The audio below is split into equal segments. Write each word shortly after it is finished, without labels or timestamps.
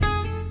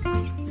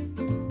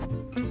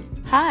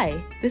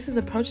Hi, this is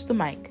Approach the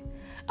Mic,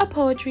 a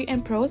poetry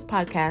and prose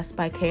podcast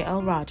by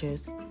K.L.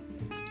 Rogers.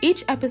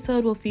 Each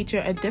episode will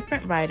feature a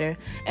different writer,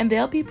 and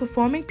they'll be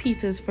performing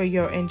pieces for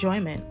your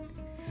enjoyment.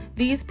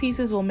 These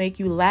pieces will make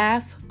you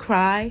laugh,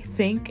 cry,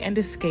 think, and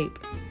escape.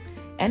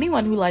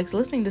 Anyone who likes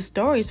listening to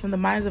stories from the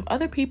minds of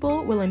other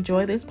people will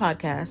enjoy this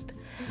podcast.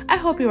 I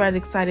hope you're as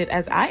excited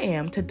as I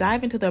am to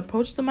dive into the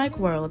Approach the Mic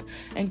world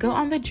and go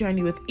on the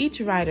journey with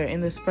each writer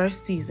in this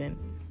first season.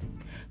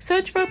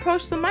 Search for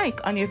Approach the Mic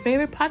on your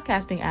favorite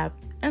podcasting app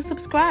and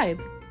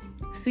subscribe.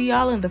 See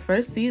y'all in the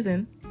first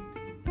season.